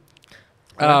hole.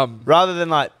 Rather than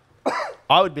like,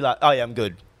 I would be like, "Oh yeah, I'm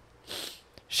good."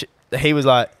 He was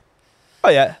like, "Oh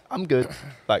yeah, I'm good,"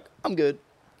 like, "I'm good."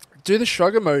 Do the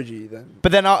shrug emoji then.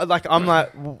 But then I'm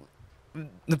like,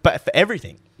 but for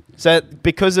everything. So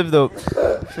because of the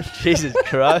Jesus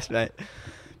Christ, mate.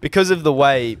 Because of the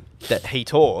way that he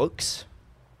talks,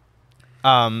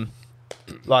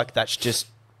 like that's just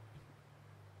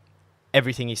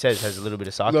everything he says has a little bit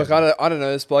of sarcasm. Look, I don't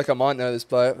know this bloke. I might know this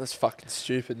bloke. That's fucking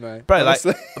stupid, mate. Bro,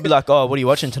 honestly. Like, I'd be like, "Oh, what are you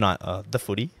watching tonight?" The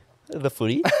footy. The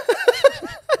footy.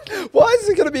 Why is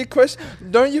it going to be a question?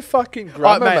 Don't you fucking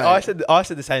grammar, mate. I said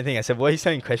the same thing. I said, "What are you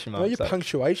saying?" Question mark. No, your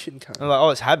punctuation cunt. I'm like, "Oh,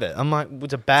 it's habit." I'm like,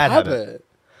 "It's a bad habit."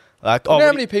 Like, you know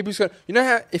how many people he's going to... You know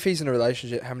how, if he's in a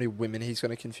relationship, how many women he's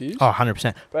going to confuse? Oh,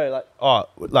 100%. Bro, like,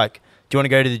 do you want to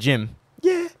go to the gym?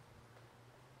 Yeah.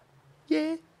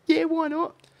 Yeah, why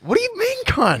not? What do you mean,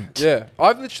 cunt? Yeah.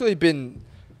 I've literally been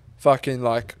fucking,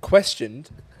 like,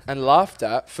 questioned and laughed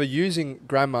at for using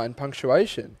grammar and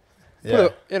punctuation. Yeah.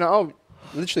 I'll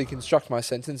literally construct my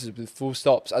sentences with full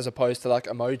stops as opposed to, like,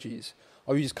 emojis.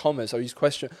 I'll use commas. I'll use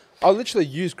question. I'll literally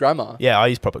use grammar. Yeah, I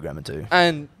use proper grammar too.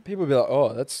 And people will be like,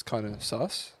 "Oh, that's kind of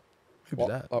sus." Who's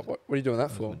that? Like, what are you doing that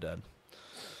for? My dad.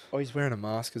 Oh, he's wearing a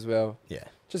mask as well. Yeah.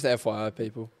 Just FYI,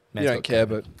 people. Man's you don't care,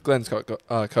 but Glenn's got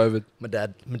COVID. My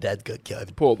dad got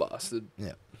COVID. Poor bastard.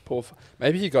 Yeah.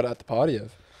 Maybe he got it at the party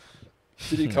of.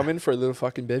 Did he come in for a little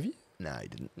fucking bevy? No, he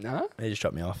didn't. Nah? He just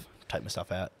dropped me off. Take my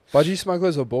stuff out. Budgey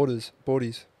smugglers or boardies? What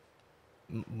do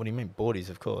you mean? Boardies,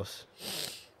 of course.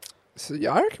 So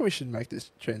yeah, I reckon we should make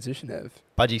this transition, Ev.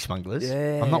 Budgie smugglers?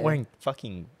 Yeah. I'm not wearing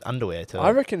fucking underwear to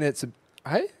I reckon it's a...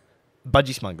 Hey?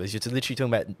 Budgie smugglers. You're literally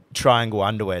talking about triangle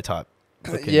underwear type.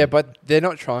 Yeah, but they're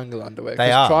not triangle underwear.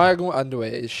 They are. Triangle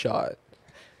underwear is shite.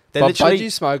 They're but literally...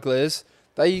 budgie smugglers,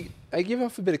 they give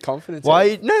off a bit of confidence.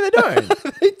 Why? No, they don't.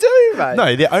 They do, mate.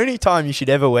 No, the only time you should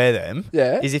ever wear them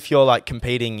Yeah. is if you're like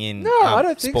competing in I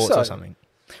don't think sports so. or something.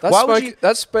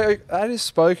 That is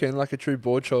spoken like a true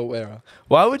board short wearer.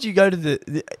 Why would you go to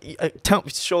the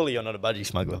surely you're not a budgie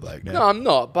smuggler bloke, no? No, I'm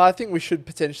not. But I think we should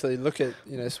potentially look at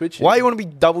switching. Why you want to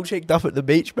be double checked up at the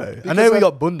beach, bro? I know we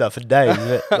got bunda for days.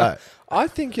 But, like, I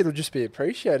think it'll just be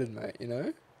appreciated, mate.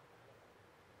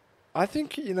 I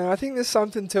think there's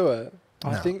something to it. No.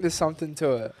 I think there's something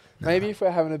to it. Maybe if we're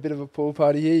having a bit of a pool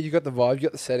party here, you got the vibe, you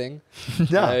got the setting.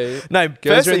 No.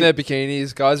 Girls are in their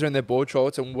bikinis, guys are in their board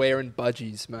shorts and wearing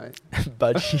budgies, mate.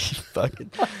 Budgies,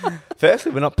 fucking.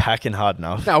 Firstly, we're not packing hard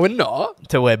enough. No, we're not.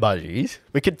 To wear budgies.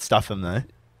 We could stuff them though.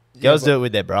 Girls do it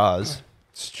with their bras.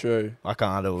 It's true. I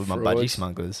can't do it with my budgie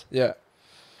smugglers. Yeah,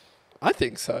 I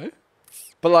think so.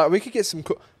 But like, we could get some.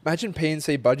 Imagine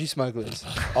PNC budgie smugglers.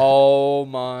 Oh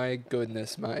my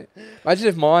goodness, mate! Imagine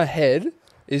if my head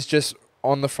is just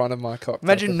on the front of my cock.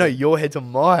 Imagine your head's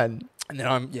on mine. And then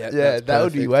I'm that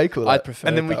would be way cool. I'd prefer.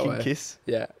 And then we that can way. kiss.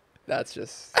 Yeah, that's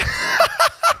just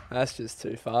that's just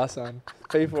too far, son.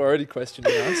 People are already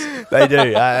questioning us. They do.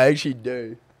 I actually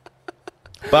do.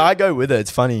 But I go with it.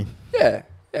 It's funny. Yeah,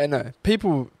 no.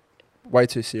 People way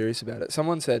too serious about it.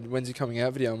 Someone said, "When's your coming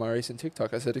out video?" on my recent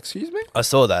TikTok. I said, "Excuse me." I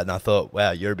saw that and I thought,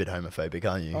 wow, you're a bit homophobic,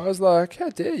 aren't you? I was like, "How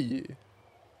dare you?"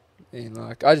 And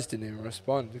like, I just didn't even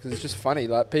respond because it's just funny.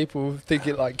 Like, people think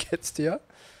it like gets to you,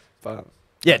 but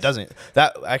yeah, it doesn't.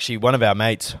 That actually, one of our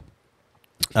mates,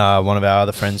 one of our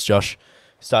other friends, Josh,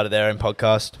 started their own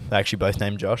podcast. They actually both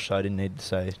named Josh, so I didn't need to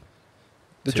say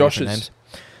the two different Joshes. names.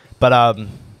 But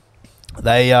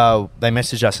they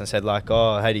messaged us and said like,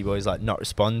 "Oh, Haiti boys, like not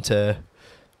respond to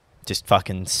just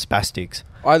fucking spastics."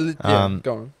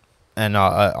 Go on. And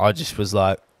I just was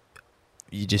like,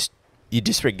 you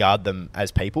disregard them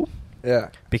as people. Yeah.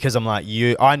 Because I'm like,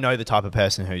 I know the type of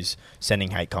person who's sending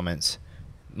hate comments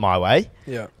my way.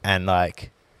 Yeah. And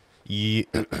like,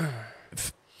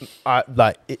 my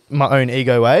own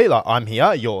ego way, like I'm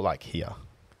here, you're like here.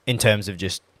 In terms of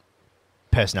just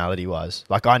personality wise.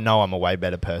 Like I know I'm a way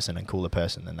better person and cooler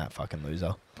person than that fucking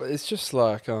loser. But it's just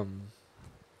like,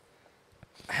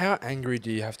 how angry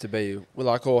do you have to be?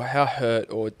 Like, or how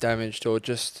hurt or damaged or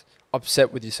just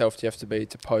upset with yourself do you have to be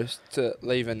to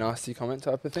leave a nasty comment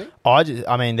type of thing?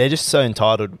 I mean, they're just so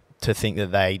entitled to think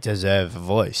that they deserve a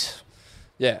voice.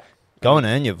 Yeah. Go and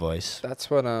earn your voice. That's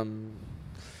what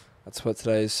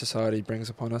today's society brings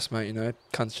upon us, mate. You know,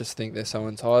 cunts just think they're so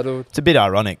entitled. It's a bit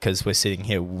ironic because we're sitting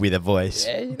here with a voice,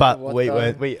 but we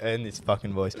earn this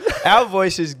fucking voice. Our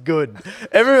voice is good.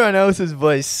 Everyone else's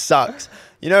voice sucks.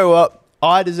 You know what?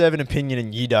 I deserve an opinion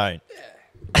and you don't.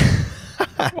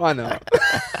 Why not?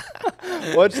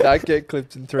 Watch that get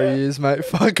clipped in 3 years, mate.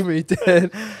 Fuck me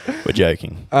dead. We're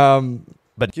joking.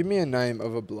 But give me a name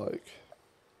of a bloke.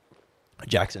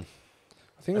 Jackson.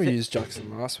 I think we used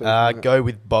Jackson last week. Go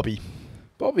with Bobby.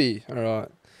 Bobby. All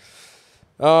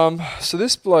right. So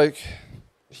this bloke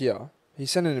here, he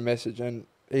sent in a message and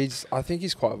I think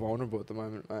he's quite vulnerable at the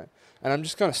moment, mate. And I'm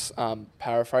just going to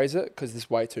paraphrase it because there's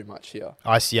way too much here.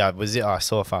 I see. I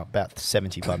saw about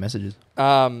 75 messages.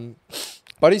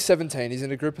 But he's 17. He's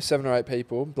in a group of 7 or 8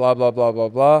 people. Blah, blah, blah, blah,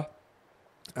 blah.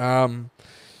 And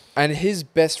his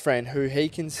best friend, who he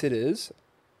considers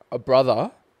a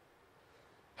brother,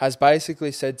 has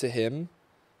basically said to him,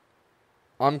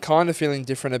 I'm kind of feeling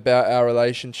different about our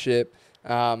relationship.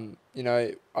 You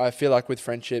know, I feel like with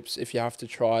friendships, if you have to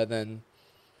try, then,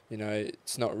 you know,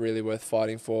 it's not really worth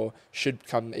fighting for. Should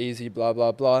come easy, blah,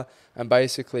 blah, blah. And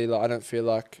basically, like, I don't feel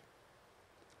like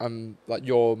I'm like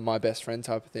you're my best friend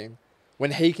type of thing.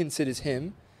 When he considers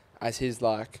him as his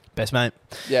like best mate,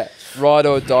 yeah, ride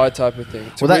or die type of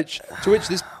thing. To which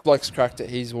this bloke's cracked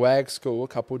it. He's wagged school a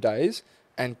couple of days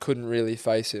and couldn't really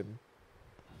face him.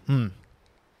 And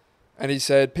he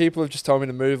said, people have just told me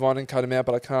to move on and cut him out,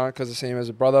 but I can't because I see him as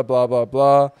a brother, blah, blah,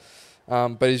 blah.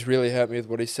 But he's really hurt me with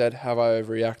what he said. Have I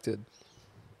overreacted?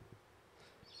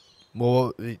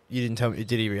 Well, you didn't tell me.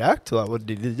 Did he react? Like, what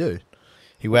did he do?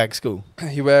 He wagged school.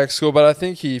 He wagged school, but I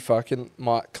think he fucking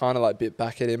might kind of like bit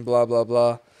back at him, blah, blah,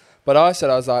 blah. But I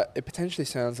was like, it potentially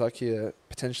sounds like you're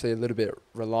potentially a little bit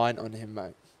reliant on him,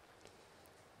 mate.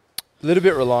 A little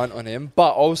bit reliant on him,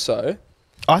 but also...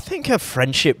 I think a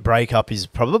friendship breakup is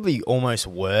probably almost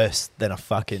worse than a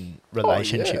fucking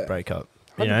relationship breakup.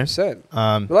 You 100%.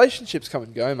 know? Relationships come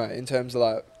and go, mate, in terms of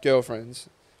like girlfriends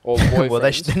or boyfriends. Well,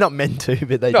 they're not meant to,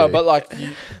 but they do. No, but like...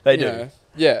 they do. Know,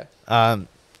 yeah. I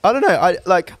don't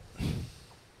know.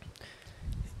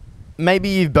 Maybe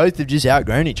you both have just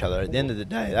outgrown each other. At the end of the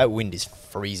day, that wind is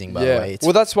freezing, by the way.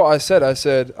 Well, that's what I said. I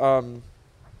said...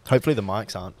 hopefully the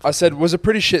mics aren't. I said, was a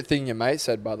pretty shit thing your mate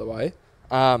said, by the way.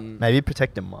 Maybe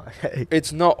protect the mic.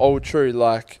 It's not all true.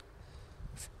 Like,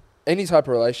 any type of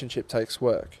relationship takes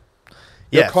work.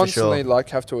 Yeah, You'll constantly, for sure. like,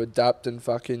 have to adapt and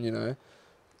fucking, you know,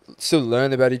 still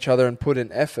learn about each other and put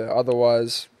in effort.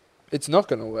 Otherwise, it's not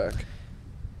going to work.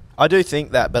 I do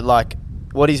think that, but, like,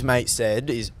 what his mate said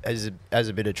has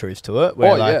a bit of truth to it.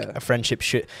 Where, a friendship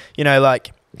should... You know,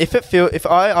 like, if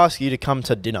I ask you to come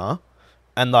to dinner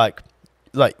and, like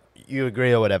you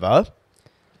agree or whatever...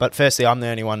 But firstly, I'm the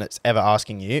only one that's ever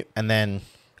asking you. And then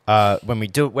when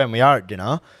we are at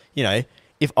dinner, you know,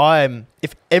 if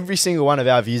every single one of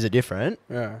our views are different,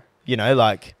 you know,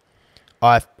 like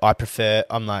I prefer,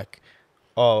 I'm like,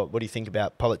 oh, what do you think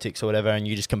about politics or whatever? And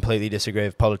you just completely disagree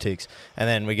with politics. And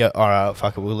then we go, all right,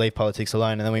 fuck it, we'll leave politics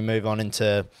alone. And then we move on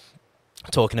into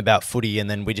talking about footy,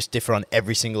 and then we just differ on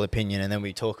every single opinion, and then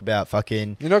we talk about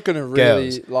fucking You're not going to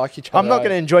really girls. like each other. I'm not going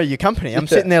to enjoy your company. I'm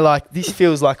sitting there like, this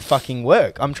feels like fucking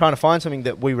work. I'm trying to find something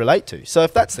that we relate to. So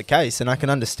if that's the case, then I can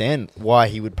understand why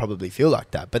he would probably feel like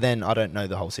that. But then I don't know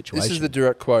the whole situation. This is the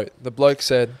direct quote. The bloke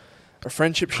said, a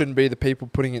friendship shouldn't be the people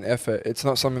putting in effort. It's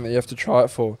not something that you have to try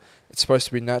it for. It's supposed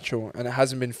to be natural, and it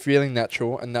hasn't been feeling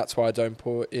natural, and that's why I don't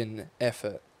put in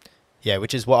effort. Yeah,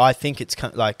 which is what I think it's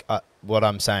kind of like what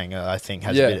I'm saying. I think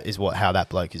has a bit, is how that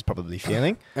bloke is probably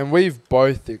feeling. And we've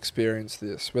both experienced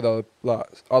this with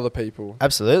other people.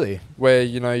 Absolutely. Where,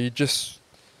 you know,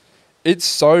 it's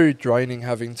so draining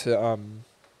having to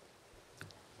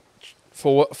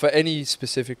for any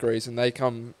specific reason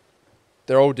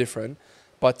they're all different,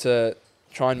 but to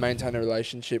try and maintain a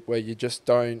relationship where you just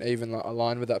don't even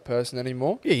align with that person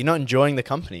anymore. Yeah, you're not enjoying the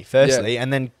company, firstly,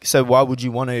 and then so why would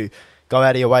you want to go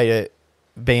out of your way to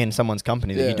be in someone's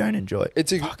company that you don't enjoy?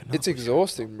 It's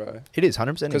exhausting, bro. It is 100%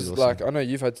 exhausting. Because, like, I know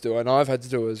you've had to do it, and I've had to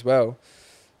do it as well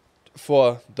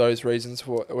for those reasons,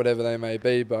 for whatever they may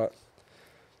be, but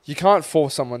you can't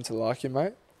force someone to like you,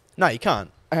 mate. No, you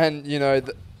can't. And, you know,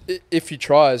 if you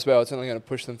try as well, it's only going to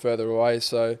push them further away,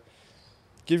 so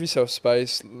give yourself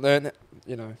space, learn,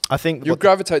 you know. I think you'll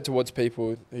gravitate towards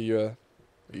people who you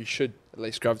should at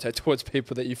least gravitate towards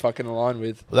people that you fucking align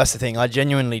with. Well, that's the thing. I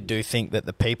genuinely do think that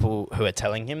the people who are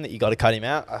telling him that you got to cut him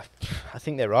out, I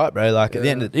think they're right, bro. Like at the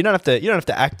end, you don't have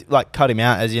to act like cut him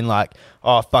out as in like,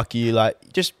 oh fuck you, like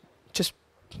just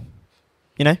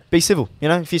you know, be civil. You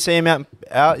know, if you see him out,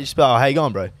 you just be like, oh, how you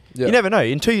going, bro? Yeah. You never know.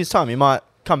 In 2 years' time, he might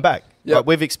come back. Yeah, like,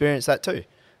 we've experienced that too.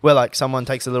 Where like someone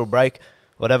takes a little break,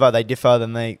 whatever, they differ,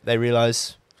 then they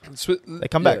realise. They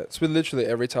come back. It's with literally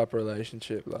every type of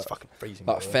relationship. Like, it's fucking freezing.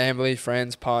 Like family,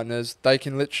 friends, partners, they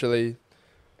can literally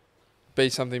be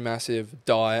something massive,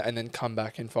 die, and then come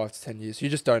back in 5 to 10 years. You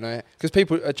just don't know. Because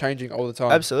people are changing all the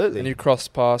time. Absolutely. And you cross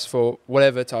paths for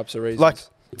whatever types of reasons. Like,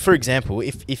 for example,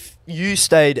 if you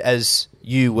stayed as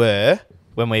you were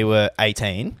when we were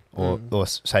 18, or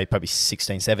say probably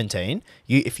 16, 17,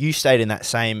 if you stayed in that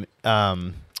same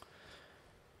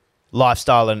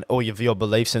lifestyle and all of your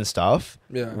beliefs and stuff,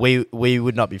 we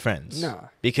would not be friends. No.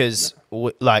 Because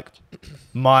like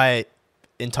my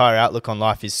entire outlook on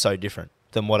life is so different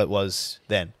than what it was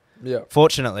then. Yeah.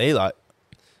 Fortunately, like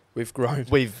we've grown.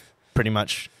 We've pretty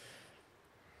much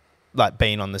like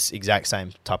been on this exact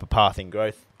same type of path in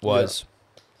growth was. Yeah.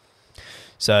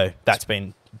 So that's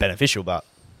been beneficial, but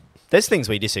there's things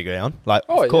we disagree on, like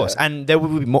of course. Yeah. And there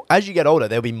will be more as you get older,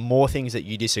 there'll be more things that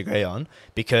you disagree on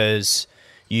because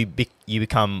you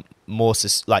become more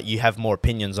like you have more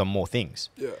opinions on more things.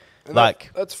 Yeah, and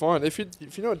like that's fine. If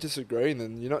you're not disagreeing,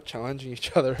 then you're not challenging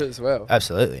each other as well.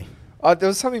 Absolutely. There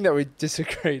was something that we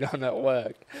disagreed on at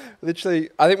work. Literally,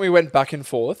 I think we went back and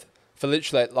forth for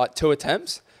literally like 2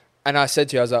 attempts. And I said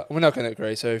to you, I was like, we're not going to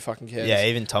agree, so who fucking cares? Yeah,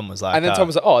 even Tom was like... And then Tom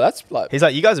was like, oh, that's like... He's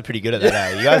like, you guys are pretty good at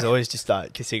that, eh? You guys always just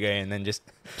like disagree and then just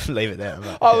leave it there.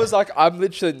 I was like, I'm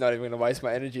literally not even going to waste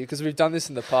my energy because we've done this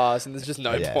in the past and there's just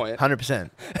no point.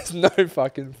 100%. There's no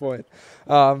fucking point.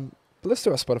 But let's do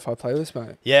our Spotify playlist,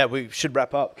 mate. Yeah, we should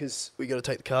wrap up because we got to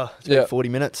take the car. It's been 40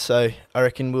 minutes, so I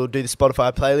reckon we'll do the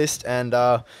Spotify playlist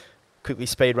and quickly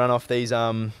speed run off these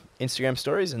Instagram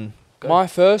stories and go. My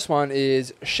first one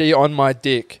is She on My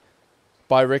Dick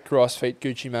by Rick Ross feat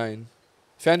Gucci Mane.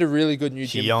 Found a really good new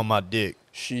gym. She on my dick.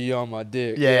 She on my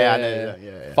dick. Yeah, I know that.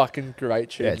 Yeah. Fucking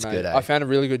great tune, it's mate. Good, eh? I found a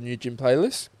really good new gym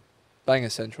playlist. Banger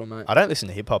Central, mate. I don't listen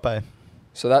to hip hop, eh?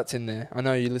 So that's in there. I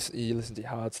know you listen to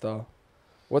hardstyle.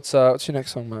 What's your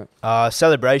next song, mate?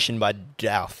 Celebration by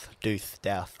Douth.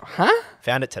 Huh?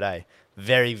 Found it today.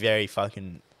 Very, very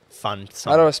fucking fun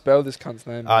song. How do I spell this cunt's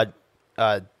name? Douth.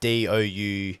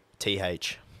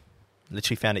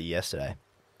 Literally found it yesterday.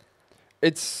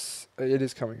 It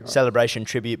is coming up. Celebration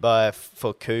tribute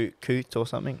for Coot or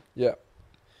something. Yeah.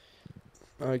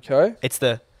 Okay. It's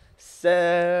the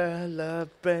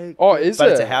Celebrate. Oh, is it? But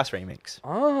it's a house remix.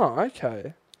 Oh,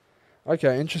 okay.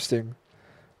 Okay, interesting.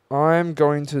 I'm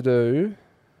going to do...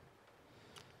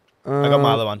 I got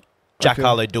my other one. Jack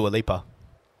Harlow, Dua Lipa.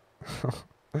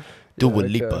 Dua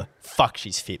Lipa. Fuck,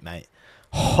 she's fit, mate.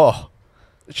 Oh.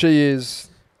 She is...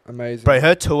 amazing. Bro,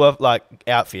 her tour like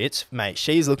outfits, mate,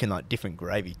 she's looking like different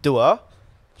gravy. Dua,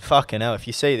 fucking hell, if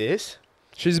you see this.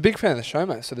 She's a big fan of the show,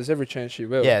 mate, so there's every chance she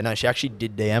will. Yeah, no, she actually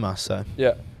did DM us, so.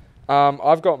 Yeah.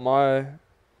 I've got my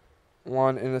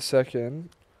one in a second.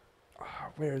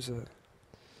 Where is it?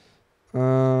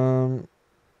 Man,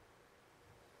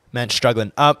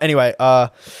 struggling. Anyway,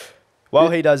 while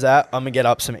he does that, I'm gonna get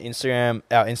up our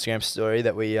Instagram story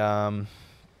that we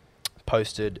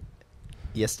posted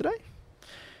yesterday.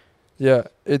 Yeah,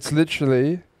 it's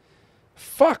literally.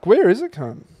 Fuck, where is it,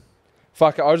 cunt?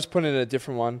 Fuck, I'll just put in a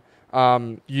different one.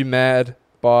 You Mad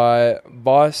by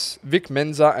Vice, Vic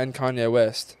Menza, and Kanye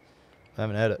West. I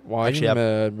haven't heard it. Why are you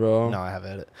mad, bro? No, I have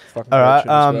heard it. Fucking all right. as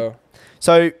well.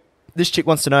 So this chick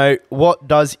wants to know, what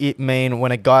does it mean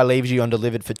when a guy leaves you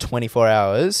undelivered for 24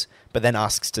 hours, but then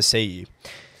asks to see you?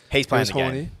 He's playing the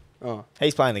game. Oh.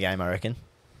 He's playing the game, I reckon.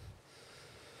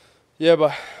 Yeah,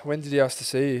 but when did he ask to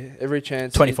see you? Every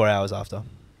chance. 24 hours after.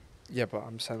 Yeah, but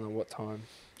I'm saying like what time?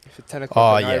 If it's 10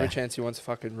 o'clock, yeah. every chance he wants a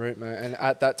fucking route, mate. And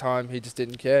at that time, he just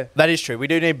didn't care. That is true. We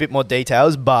do need a bit more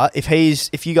details, but if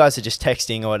you guys are just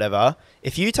texting or whatever,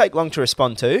 if you take long to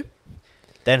respond to,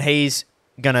 then he's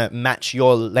going to match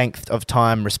your length of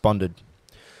time responded.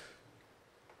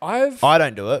 I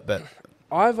don't do it, but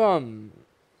I've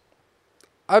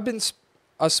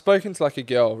spoken to like a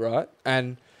girl, right?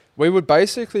 And we would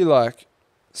basically like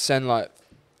send like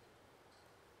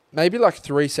maybe like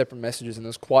 3 separate messages, and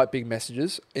there's quite big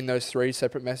messages in those 3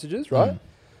 separate messages, right?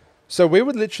 So we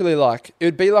would literally like, it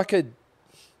would be like a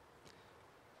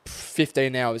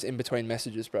 15 hours in between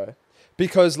messages, bro.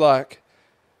 Because like,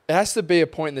 it has to be a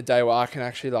point in the day where I can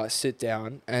actually like sit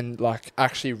down and like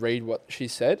actually read what she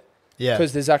said. yeah.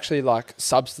 Because there's actually like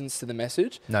substance to the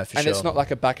message. No, for And sure. it's not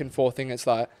like a back and forth thing. It's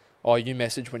like, oh, you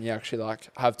message when you actually like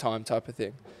have time type of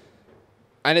thing.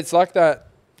 And it's like that.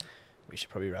 We should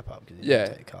probably wrap up because Yeah.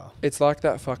 take a car. It's like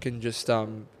that fucking just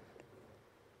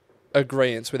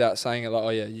agreeance without saying it, like, oh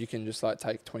yeah, you can just like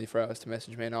take 24 hours to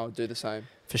message me and I'll do the same.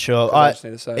 For sure. 'Cause I just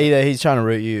need to say it. Either he's trying to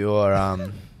root you or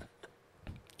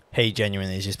he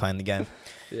genuinely is just playing the game.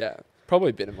 Yeah,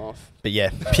 probably bit him off. But yeah,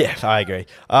 I agree.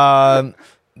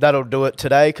 That'll do it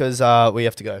today because we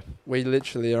have to go. We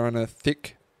literally are on a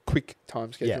thick, quick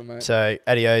time schedule, Yeah. mate. So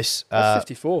adios. That's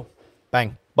 54.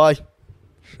 Bang. Bye.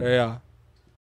 So yeah.